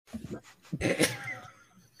You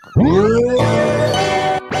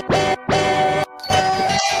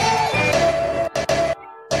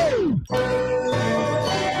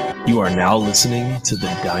are now listening to the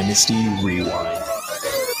Dynasty Rewind.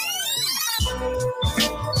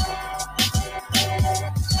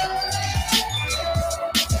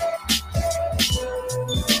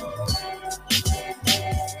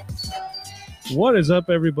 What is up,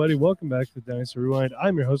 everybody? Welcome back to the Dynasty Rewind.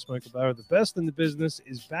 I'm your host, Michael Bauer. The best in the business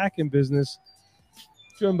is back in business.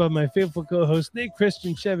 Joined by my faithful co-hosts, Nate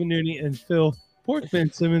Christian, Chevy Nooney, and Phil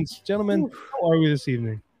Porkman Simmons. Gentlemen, how are we this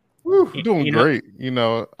evening? Doing great.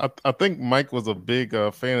 I think Mike was a big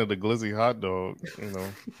fan of the glizzy hot dog,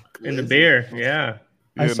 And the beer, yeah.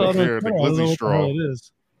 I saw the glizzy straw. It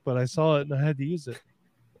is, but I saw it and I had to use it.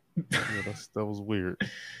 Yeah, that was weird.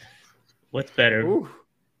 What's better?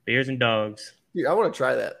 Beers and dogs. Dude, I want to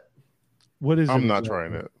try that. What is it? I'm not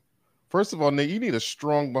trying that. First of all, Nate, you need a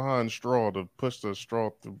strong behind straw to push the straw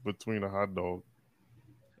through between a hot dog.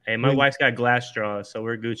 Hey, my wife's got glass straws, so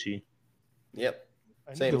we're Gucci. Yep.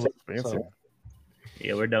 Same. Fancy.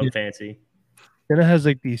 Yeah, we're dumb fancy. Then it has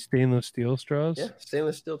like these stainless steel straws. Yeah,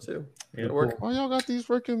 stainless steel too. Yeah, cool. Why y'all got these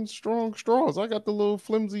freaking strong straws? I got the little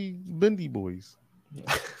flimsy bendy boys.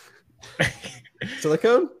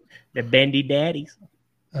 Silicone? The bendy daddies.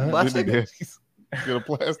 Plastic? Get a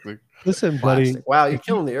plastic. Listen, buddy. Plastic. Wow, you're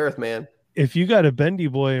killing the earth, man. If you got a bendy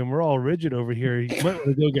boy and we're all rigid over here, you might want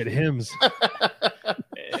to go get Hims.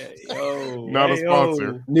 Not a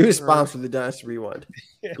sponsor. New sponsor of the Dynasty Rewind.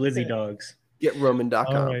 Glizzy dogs. Get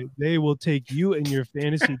Roman.com. All right. They will take you and your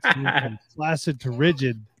fantasy team from flaccid to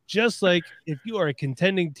rigid. Just like if you are a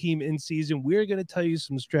contending team in season, we're going to tell you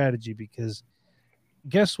some strategy because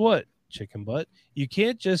guess what, chicken butt? You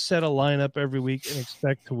can't just set a lineup every week and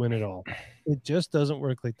expect to win it all. It just doesn't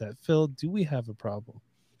work like that. Phil, do we have a problem?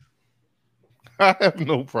 I have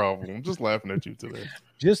no problem. I'm just laughing at you today.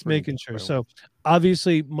 Just making sure. So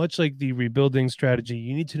obviously, much like the rebuilding strategy,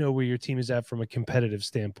 you need to know where your team is at from a competitive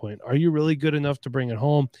standpoint. Are you really good enough to bring it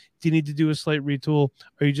home? Do you need to do a slight retool?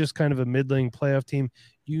 Are you just kind of a middling playoff team?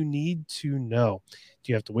 You need to know.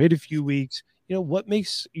 Do you have to wait a few weeks? What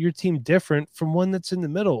makes your team different from one that's in the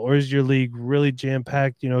middle? Or is your league really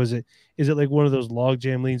jam-packed? Is it like one of those log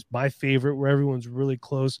jam leagues, my favorite, where everyone's really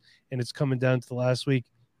close and it's coming down to the last week?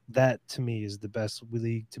 That to me is the best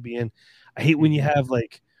league to be in. I hate when you have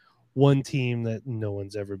like one team that no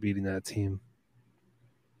one's ever beating that team,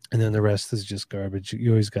 and then the rest is just garbage.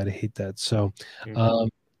 You always got to hate that. So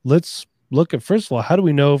let's look at, first of all, how do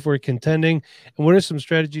we know if we're contending, and what are some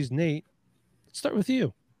strategies? Nate, let's start with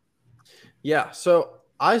you. Yeah, so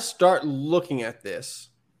I start looking at this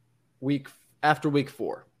after week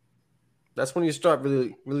 4. That's when you start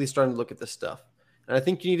really starting to look at this stuff, and I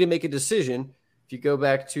think you need to make a decision. If you go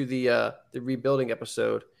back to the rebuilding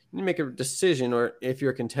episode, you need to make a decision, or if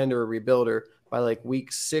you're a contender or rebuilder, by like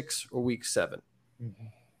week 6 or week 7. Mm-hmm.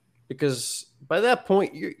 Because by that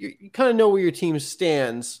point, you kind of know where your team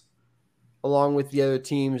stands along with the other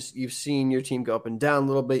teams. You've seen your team go up and down a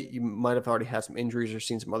little bit. You might have already had some injuries or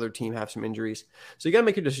seen some other team have some injuries. So you got to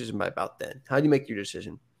make your decision by about then. How do you make your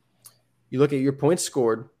decision? You look at your points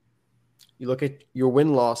scored. You look at your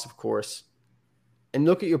win-loss, of course. And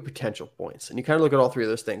look at your potential points. And you kind of look at all three of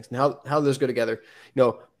those things and how those go together.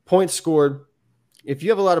 Points scored. If you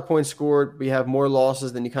have a lot of points scored, but you have more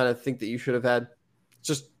losses than you kind of think that you should have had, it's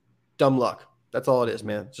just dumb luck. That's all it is,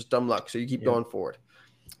 man. It's just dumb luck. So you keep going forward.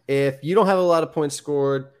 If you don't have a lot of points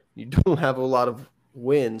scored, you don't have a lot of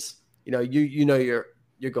wins, you're going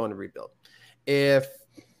to rebuild. If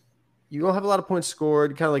you don't have a lot of points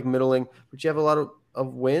scored, kind of like middling, but you have a lot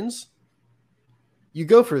of wins, you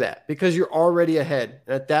go for that because you're already ahead.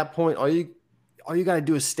 And at that point, all you got to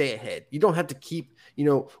do is stay ahead. You don't have to keep,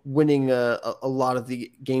 winning a lot of the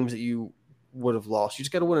games that you would have lost. You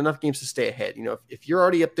just got to win enough games to stay ahead. If you're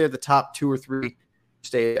already up there, the top 2 or 3,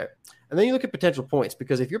 stay there. And then you look at potential points,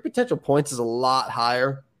 because if your potential points is a lot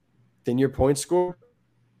higher than your point score,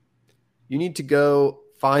 you need to go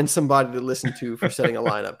find somebody to listen to for setting a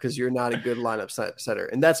lineup, because you're not a good lineup setter.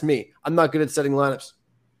 And that's me. I'm not good at setting lineups.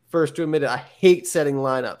 First to admit it, I hate setting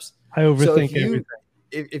lineups. I overthink everything.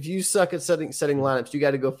 If you suck at setting lineups, you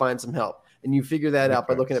got to go find some help. And you figure that out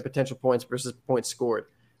by looking at potential points versus points scored.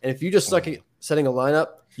 And if you just suck at setting a lineup,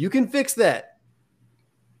 you can fix that.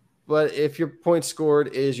 But if your points scored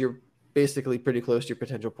is you're basically pretty close to your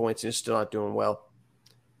potential points and you're still not doing well,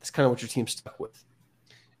 that's kind of what your team's stuck with.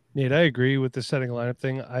 Nate, I agree with the setting a lineup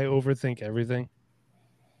thing. I overthink everything.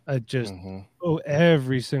 I just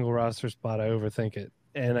every single roster spot, I overthink it.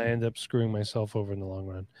 And I end up screwing myself over in the long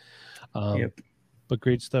run. But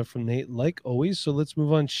great stuff from Nate, like always. So let's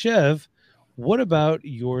move on. Chev, What about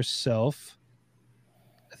yourself?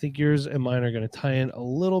 I think yours and mine are going to tie in a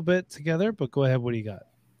little bit together, but go ahead. What do you got?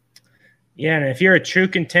 Yeah, and if you're a true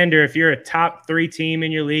contender, if you're a top 3 team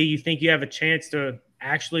in your league, you think you have a chance to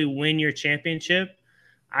actually win your championship,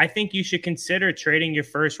 I think you should consider trading your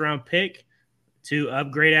first round pick to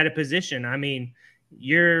upgrade at a position. I mean,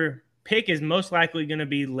 your pick is most likely going to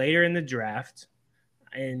be later in the draft.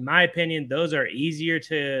 In my opinion, those are easier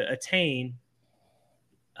to attain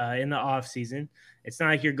in the offseason. It's not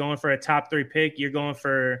like you're going for a top 3 pick. You're going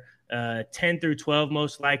for 10 through 12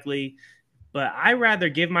 most likely. But I rather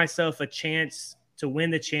give myself a chance to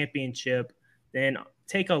win the championship than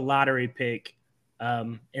take a lottery pick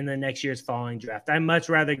in the next year's following draft. I'd much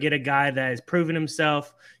rather get a guy that has proven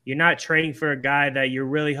himself. You're not trading for a guy that you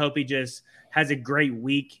really hope he just has a great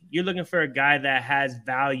week. You're looking for a guy that has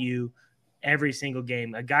value every single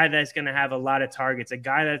game, a guy that's going to have a lot of targets, a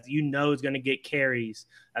guy that you know is going to get carries,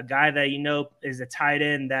 a guy that you know is a tight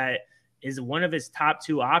end that is one of his top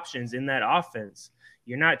 2 options in that offense.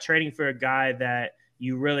 You're not trading for a guy that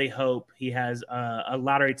you really hope he has a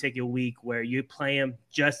lottery ticket week where you play him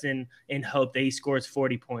just in hope that he scores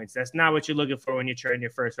 40 points. That's not what you're looking for when you're trading your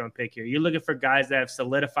first round pick here. You're looking for guys that have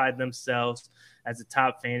solidified themselves as a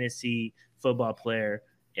top fantasy football player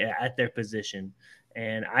at their position.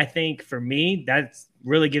 And I think for me, that's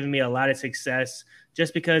really given me a lot of success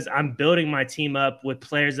just because I'm building my team up with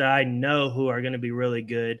players that I know who are going to be really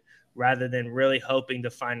good, rather than really hoping to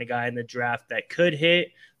find a guy in the draft that could hit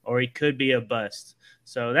or he could be a bust.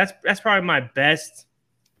 So that's probably my best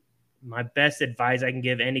advice I can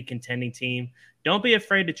give any contending team. Don't be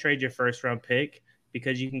afraid to trade your first round pick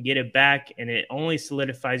because you can get it back and it only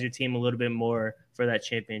solidifies your team a little bit more for that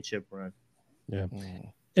championship run. Yeah.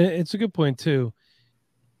 And it's a good point too.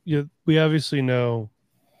 We obviously know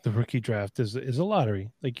the rookie draft is a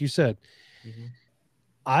lottery, like you said. Mm-hmm.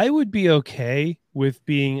 I would be okay with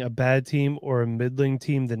being a bad team or a middling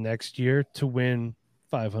team the next year to win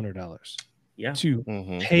 $500. Yeah. To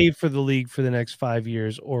pay for the league for the next 5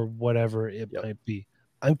 years or whatever it might be.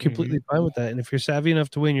 I'm completely fine with that. And if you're savvy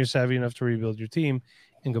enough to win, you're savvy enough to rebuild your team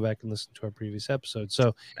and go back and listen to our previous episode.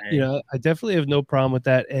 So, I definitely have no problem with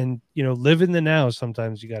that. And, live in the now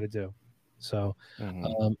sometimes you got to do. So,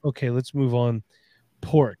 okay, let's move on.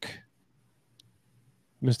 Pork.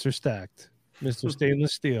 Mr. Stacked. Mr.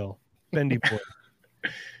 Stainless Steel, Bendy Pork,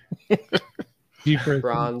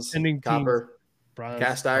 bronze, copper, bronze,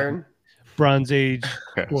 cast iron, Bronze Age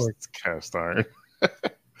pork. Cast iron.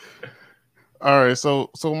 All right,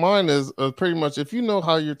 so mine is pretty much if you know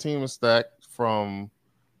how your team is stacked from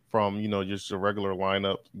just your regular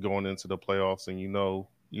lineup going into the playoffs, and you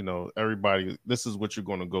know everybody, this is what you're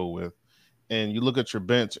going to go with, and you look at your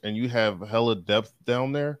bench and you have hella depth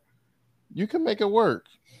down there, you can make it work.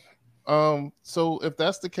 So if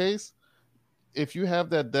that's the case, if you have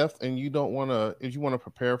that depth and if you want to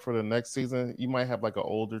prepare for the next season, you might have like an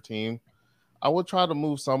older team. I would try to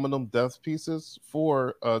move some of them depth pieces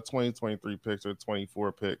for 2023 picks or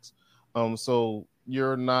 24 picks. So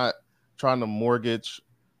you're not trying to mortgage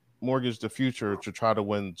the future to try to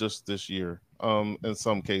win just this year. In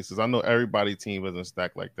some cases, I know everybody's team isn't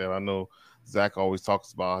stacked like that. I know Zach always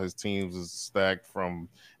talks about his teams is stacked from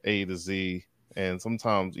A to Z. And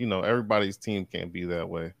sometimes, everybody's team can't be that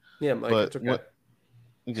way. Yeah, Mike, but it's okay.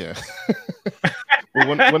 Yeah. But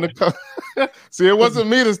when it comes, see, it wasn't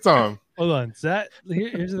me this time. Hold on, Zach.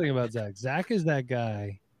 Here's the thing about Zach. Zach is that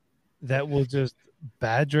guy that will just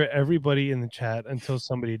badger everybody in the chat until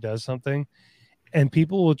somebody does something, and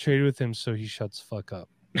people will trade with him so he shuts the fuck up.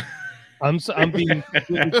 I'm being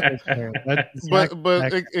transparent. But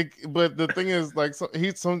the thing is, like,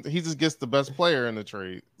 he just gets the best player in the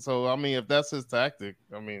trade. So I mean, if that's his tactic,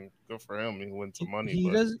 I mean, good for him. He wins some money.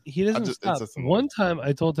 He doesn't stop. One time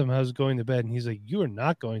I told him I was going to bed, and he's like, "You are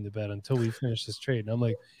not going to bed until we finish this trade." And I'm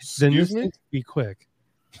like, "Then this needs to be quick."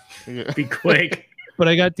 Yeah. Be quick. But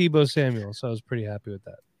I got Deebo Samuel, so I was pretty happy with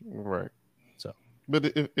that. Right. So,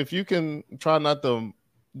 but if you can try not to.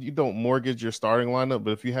 You don't mortgage your starting lineup,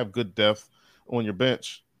 but if you have good depth on your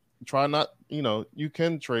bench, try not, you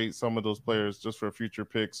can trade some of those players just for future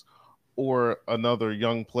picks or another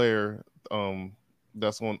young player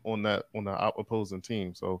that's on the opposing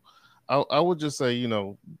team. So I would just say,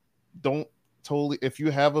 don't totally, if you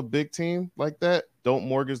have a big team like that, don't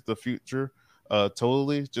mortgage the future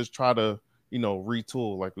totally. Just try to,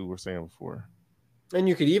 retool like we were saying before. And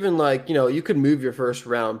you could even you could move your first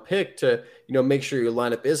round pick to, make sure your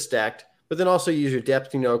lineup is stacked, but then also use your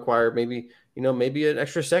depth, acquire maybe an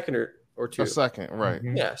extra second or two. A second, right.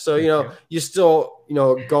 Mm-hmm. Yeah. So, you're still,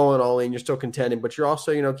 going all in, you're still contending, but you're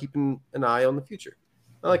also, keeping an eye on the future.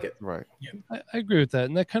 I like it. Right. I agree with that.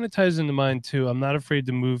 And that kind of ties into mine too. I'm not afraid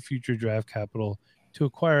to move future draft capital to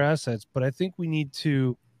acquire assets, but I think we need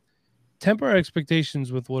to temper our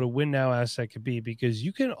expectations with what a win now asset could be, because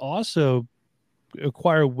you can also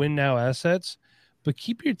acquire win now assets, but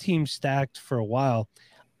keep your team stacked for a while.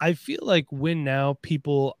 I feel like win now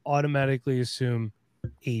people automatically assume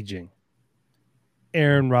aging.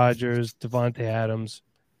 Aaron Rodgers, Devontae Adams,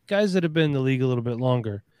 guys that have been in the league a little bit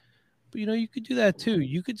longer. But you could do that too.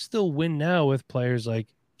 You could still win now with players like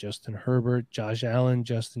Justin Herbert, Josh Allen,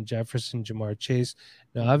 Justin Jefferson, Jamar Chase.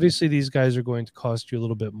 Now, obviously, these guys are going to cost you a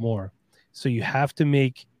little bit more. So you have to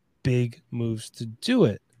make big moves to do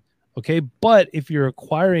it. Okay. But if you're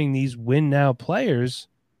acquiring these win now players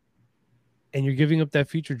and you're giving up that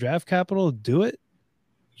future draft capital to do it,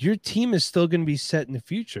 your team is still going to be set in the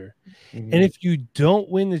future. And if you don't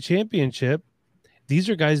win the championship, these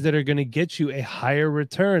are guys that are going to get you a higher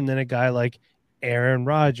return than a guy like Aaron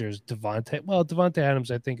Rodgers, Devontae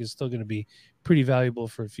Adams, I think, is still going to be pretty valuable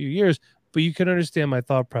for a few years, but you can understand my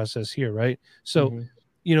thought process here, right? So,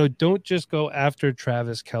 don't just go after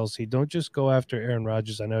Travis Kelce. Don't just go after Aaron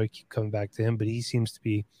Rodgers. I know I keep coming back to him, but he seems to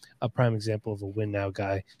be a prime example of a win now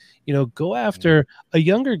guy. Go after a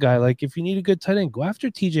younger guy. Like if you need a good tight end, go after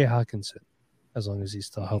TJ Hawkinson, as long as he's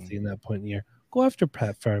still healthy in that point in the year. Go after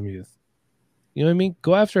Pat Freiermuth. You know what I mean?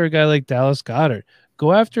 Go after a guy like Dallas Goedert.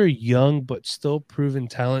 Go after a young but still proven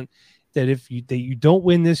talent that if you don't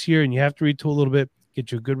win this year and you have to retool a little bit,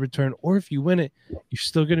 get you a good return. Or if you win it, you're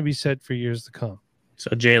still going to be set for years to come. So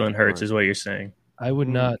Jalen Hurts is what you're saying. I would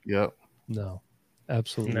not. Yep. No,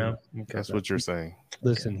 absolutely No. not. Okay. That's what you're saying.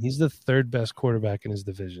 Listen, he's the third best quarterback in his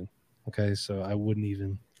division. Okay, so I wouldn't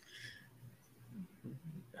even.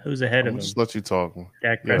 Who's ahead of him? Just let you talk.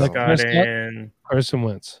 Dak Prescott and Carson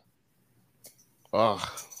Wentz. Oh.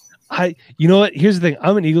 You know what? Here's the thing.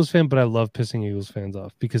 I'm an Eagles fan, but I love pissing Eagles fans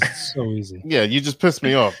off because it's so easy. Yeah, you just pissed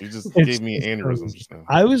me off. You just gave me an aneurysm just now.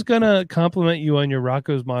 I was gonna compliment you on your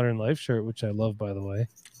Rocco's Modern Life shirt, which I love, by the way.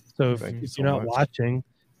 So if you're not watching,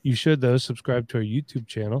 you should though subscribe to our YouTube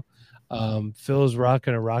channel. Phil is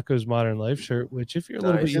rocking a Rocco's Modern Life shirt, which if you're a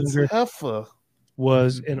little bit younger,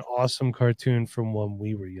 was an awesome cartoon from when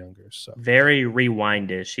we were younger. So very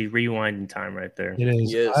rewindish. He rewinding time right there. It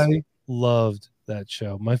is. Yes. I loved that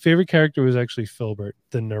show. My favorite character was actually Filbert,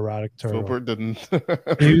 the neurotic turtle. Filbert didn't.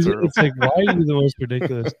 It's like, why are you the most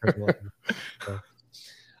ridiculous turtle?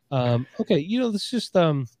 Okay, let's just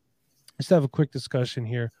have a quick discussion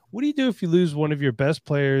here. What do you do if you lose one of your best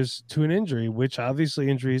players to an injury, which obviously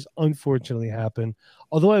injuries unfortunately happen?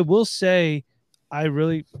 Although I will say, I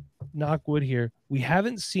really knock wood here, we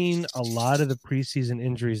haven't seen a lot of the preseason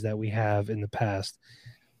injuries that we have in the past.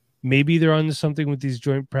 Maybe they're onto something with these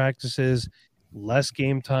joint practices, less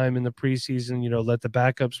game time in the preseason, let the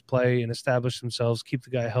backups play and establish themselves, keep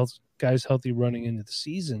the guys healthy running into the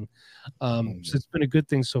season. So it's been a good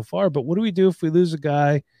thing so far. But what do we do if we lose a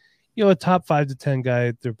guy, a top 5 to 10 guy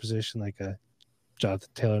at their position, like a Jonathan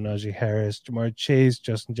Taylor, Najee Harris, Jamar Chase,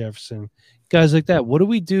 Justin Jefferson, guys like that? What do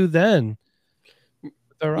we do then?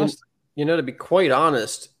 To be quite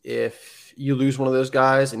honest, if you lose one of those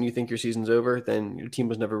guys and you think your season's over, then your team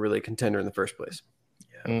was never really a contender in the first place.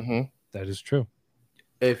 Yeah. That is true.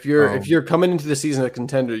 If you're coming into the season a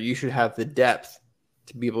contender, you should have the depth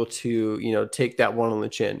to be able to, take that one on the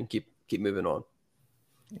chin and keep moving on.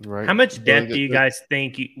 Right. How much depth do you guys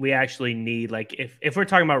think we actually need? Like if we're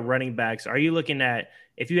talking about running backs, are you looking at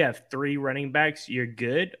if you have 3 running backs, you're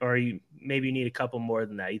good, or you maybe need a couple more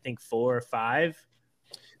than that? You think 4 or 5?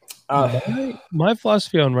 My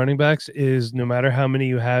philosophy on running backs is no matter how many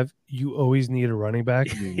you have, you always need a running back.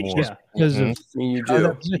 Just because of you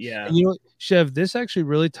do. Yeah. And Chev, this actually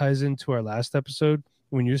really ties into our last episode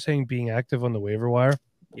when you're saying being active on the waiver wire.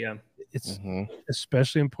 Yeah. It's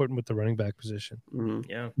especially important with the running back position.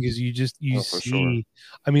 Yeah. Because you see, sure.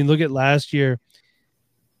 I mean, look at last year,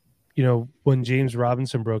 when James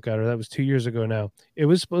Robinson broke out, or that was 2 years ago now, it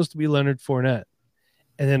was supposed to be Leonard Fournette.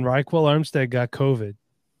 And then Raquel Armstead got COVID.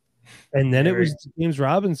 And then it was the James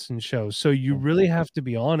Robinson show. So you really have to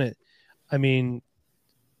be on it. I mean,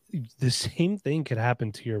 the same thing could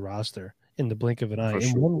happen to your roster in the blink of an eye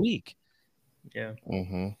in 1 week. Yeah.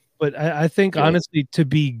 But I think, honestly, to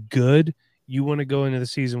be good, you want to go into the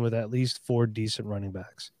season with at least 4 decent running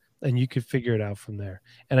backs. And you could figure it out from there.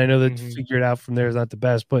 And I know that figure it out from there is not the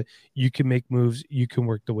best, but you can make moves. You can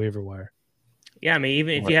work the waiver wire. Yeah, I mean,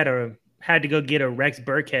 even if you had to go get a Rex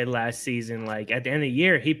Burkhead last season, like at the end of the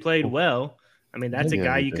year, he played well. I mean, that's a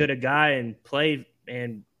guy you could have got and played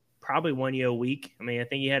and probably won you a week. I mean, I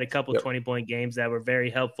think he had a couple 20-point games that were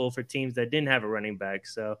very helpful for teams that didn't have a running back.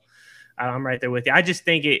 So I'm right there with you. I just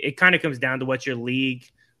think it kind of comes down to what your league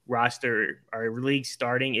roster or league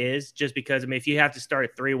starting is, just because, I mean, if you have to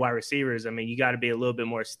start 3 wide receivers, I mean, you got to be a little bit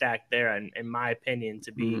more stacked there, and in my opinion,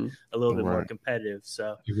 to be a little bit more competitive.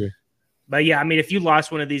 So, but yeah, I mean, if you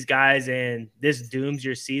lost one of these guys and this dooms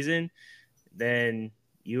your season, then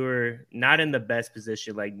you're not in the best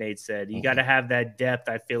position, like Nate said. You got to have that depth,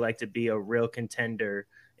 I feel like, to be a real contender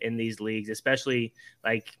in these leagues, especially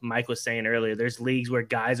like Mike was saying earlier. There's leagues where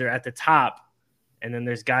guys are at the top, and then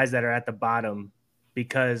there's guys that are at the bottom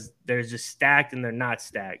because they're just stacked and they're not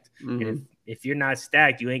stacked. And if you're not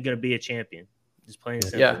stacked, you ain't going to be a champion. Just plain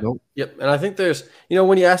simple. Yeah. Nope. Yep. And I think there's,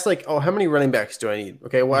 when you ask like, oh, how many running backs do I need?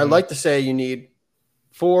 Okay. Well, I'd like to say you need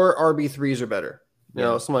 4 RB3s or better.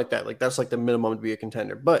 Something like that. Like that's like the minimum to be a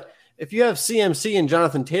contender. But if you have CMC and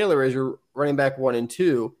Jonathan Taylor as your running back 1 and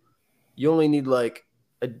 2, you only need like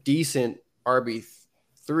a decent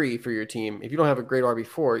RB3 for your team. If you don't have a great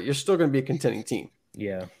RB4, you're still going to be a contending team.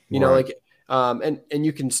 Yeah. And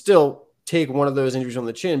you can still take one of those injuries on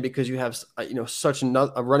the chin because you have, such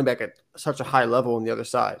a running back at such a high level on the other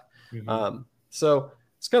side. So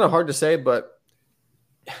it's kind of hard to say, but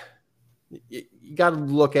you got to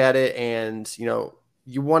look at it, and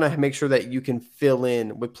you want to make sure that you can fill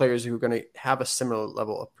in with players who are going to have a similar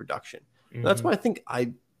level of production. That's why I think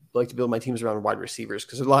I like to build my teams around wide receivers,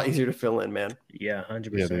 because they're a lot easier to fill in, man. Yeah, 100%.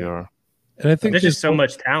 Yeah, they are. And I think there's just so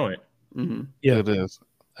much talent. Yeah, it is.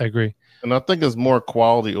 I agree. And I think it's more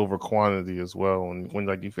quality over quantity as well. When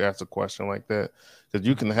like if you ask a question like that, because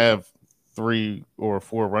you can have 3 or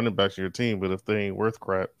 4 running backs in your team, but if they ain't worth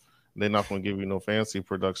crap, they're not going to give you no fancy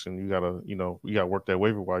production. You gotta work that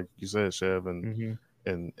waiver wire, like you said, Chev,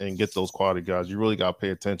 and get those quality guys. You really got to pay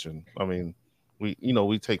attention. I mean,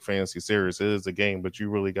 we take fantasy serious. It is a game, but you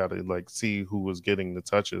really got to like see who is getting the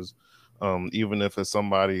touches, even if it's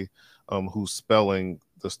somebody who's spelling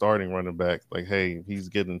the starting running back. Like, hey, he's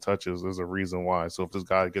getting touches. There's a reason why. So if this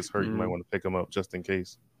guy gets hurt, you might want to pick him up just in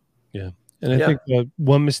case. Yeah, and I think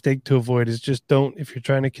one mistake to avoid is just if you're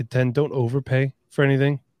trying to contend, don't overpay for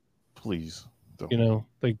anything. Please, don't.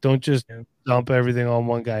 Don't just dump everything on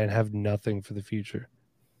one guy and have nothing for the future.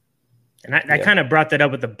 And I kind of brought that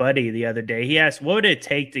up with a buddy the other day. He asked, what would it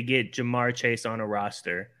take to get Jamar Chase on a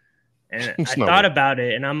roster? And I thought about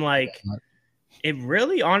it, and I'm like, it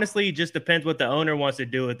really honestly just depends what the owner wants to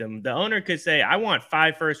do with him. The owner could say, I want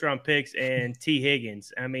 5 first-round picks and T.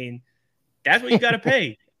 Higgins. I mean, that's what you got to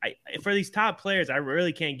pay. For these top players, I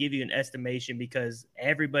really can't give you an estimation because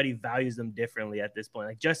everybody values them differently at this point.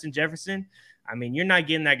 Like Justin Jefferson, I mean, you're not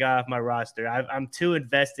getting that guy off my roster. I'm too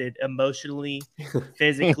invested emotionally,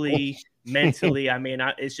 physically, mentally. I mean,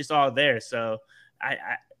 it's just all there. So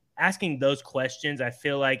asking those questions, I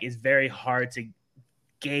feel like is very hard to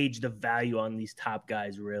gauge the value on these top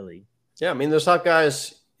guys, really. Yeah, I mean, those top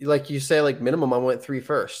guys, like you say, like minimum, I went 3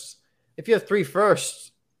 firsts. If you have 3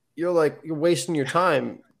 firsts, you're wasting your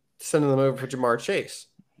time sending them over for Jamar Chase.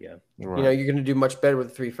 Yeah. Right. You're going to do much better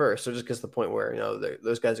with 3 firsts. So just gets to the point where,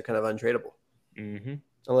 those guys are kind of untradeable.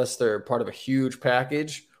 Unless they're part of a huge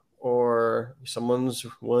package or someone's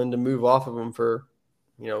willing to move off of them for,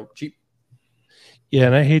 cheap. Yeah,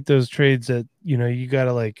 and I hate those trades that, you got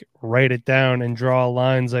to write it down and draw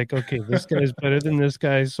lines like, okay, this guy's better than this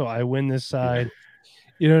guy, so I win this side.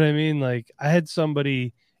 You know what I mean? Like, I had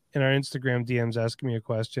somebody in our Instagram DMs asking me a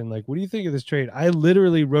question, like, what do you think of this trade? I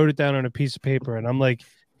literally wrote it down on a piece of paper, and I'm like,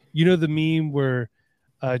 the meme where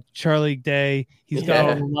Charlie Day, he's got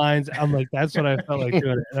all the lines. I'm like, that's what I felt like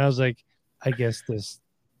doing it. And I was like, I guess this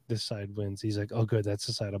side wins. He's like, oh, good, that's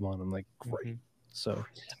the side I'm on. I'm like, great. So,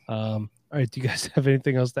 all right, do you guys have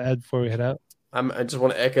anything else to add before we head out? I just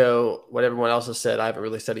want to echo what everyone else has said. I haven't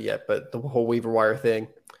really said it yet, but the whole waiver wire thing.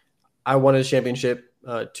 I won a championship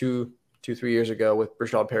 2-3 years ago with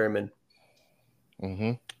Brashad Perriman.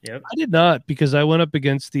 Yep. I did not, because I went up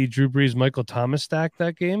against the Drew Brees Michael Thomas stack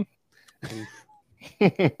that game.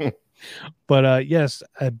 But yes,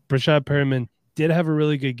 Brashad Perriman did have a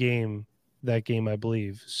really good game that game, I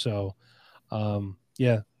believe. So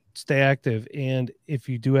stay active. And if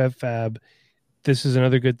you do have fab, this is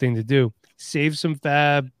another good thing to do. Save some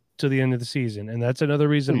fab to the end of the season. And that's another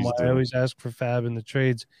reason why I always ask for fab in the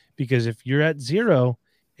trades, because if you're at 0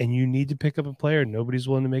 and you need to pick up a player, nobody's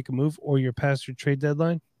willing to make a move, or you're past your trade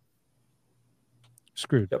deadline,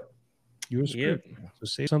 screwed. Yep. You're screwed. Yep. So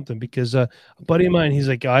save something, because a buddy of mine, he's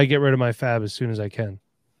like, I get rid of my fab as soon as I can.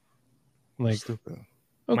 I'm like, stupid.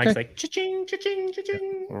 Okay. Mike's like, cha-ching, cha-ching,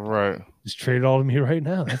 cha-ching. Right. Just trade it all to me right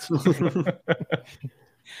now. That's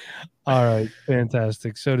all right.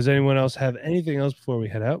 Fantastic. So does anyone else have anything else before we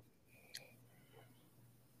head out?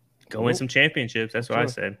 Go win some championships. That's what I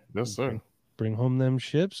said. Yes, sir. bring home them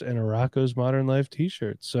ships and a Rocco's Modern Life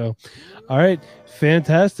t-shirt. So, all right,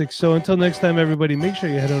 fantastic. So until next time, everybody, make sure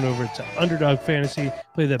you head on over to Underdog Fantasy,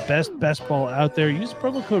 play the best ball out there. Use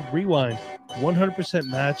promo code REWIND, 100%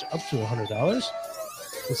 match up to $100.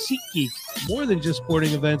 The SeatGeek, more than just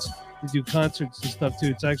sporting events. They do concerts and stuff too.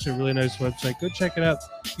 It's actually a really nice website. Go check it out.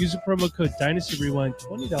 Use the promo code Dynasty Rewind,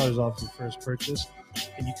 $20 off your first purchase.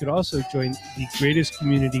 And you could also join the greatest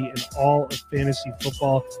community in all of fantasy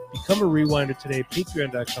football. Become a rewinder today.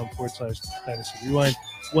 Patreon.com/Dynasty Rewind.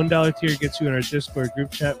 $1 tier gets you in our Discord group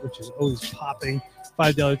chat, which is always popping.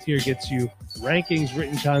 $5 tier gets you rankings,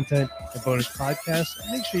 written content, and bonus podcasts.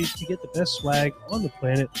 And make sure you get the best swag on the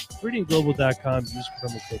planet. MeridianGlobal.com. Use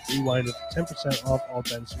promo code Rewind for 10% off all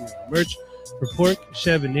Dynasty Rewind merch. For Pork,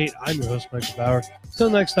 Chev, and Nate, I'm your host, Michael Bauer. Until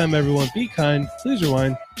next time, everyone, be kind, please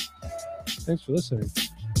rewind. Thanks for listening.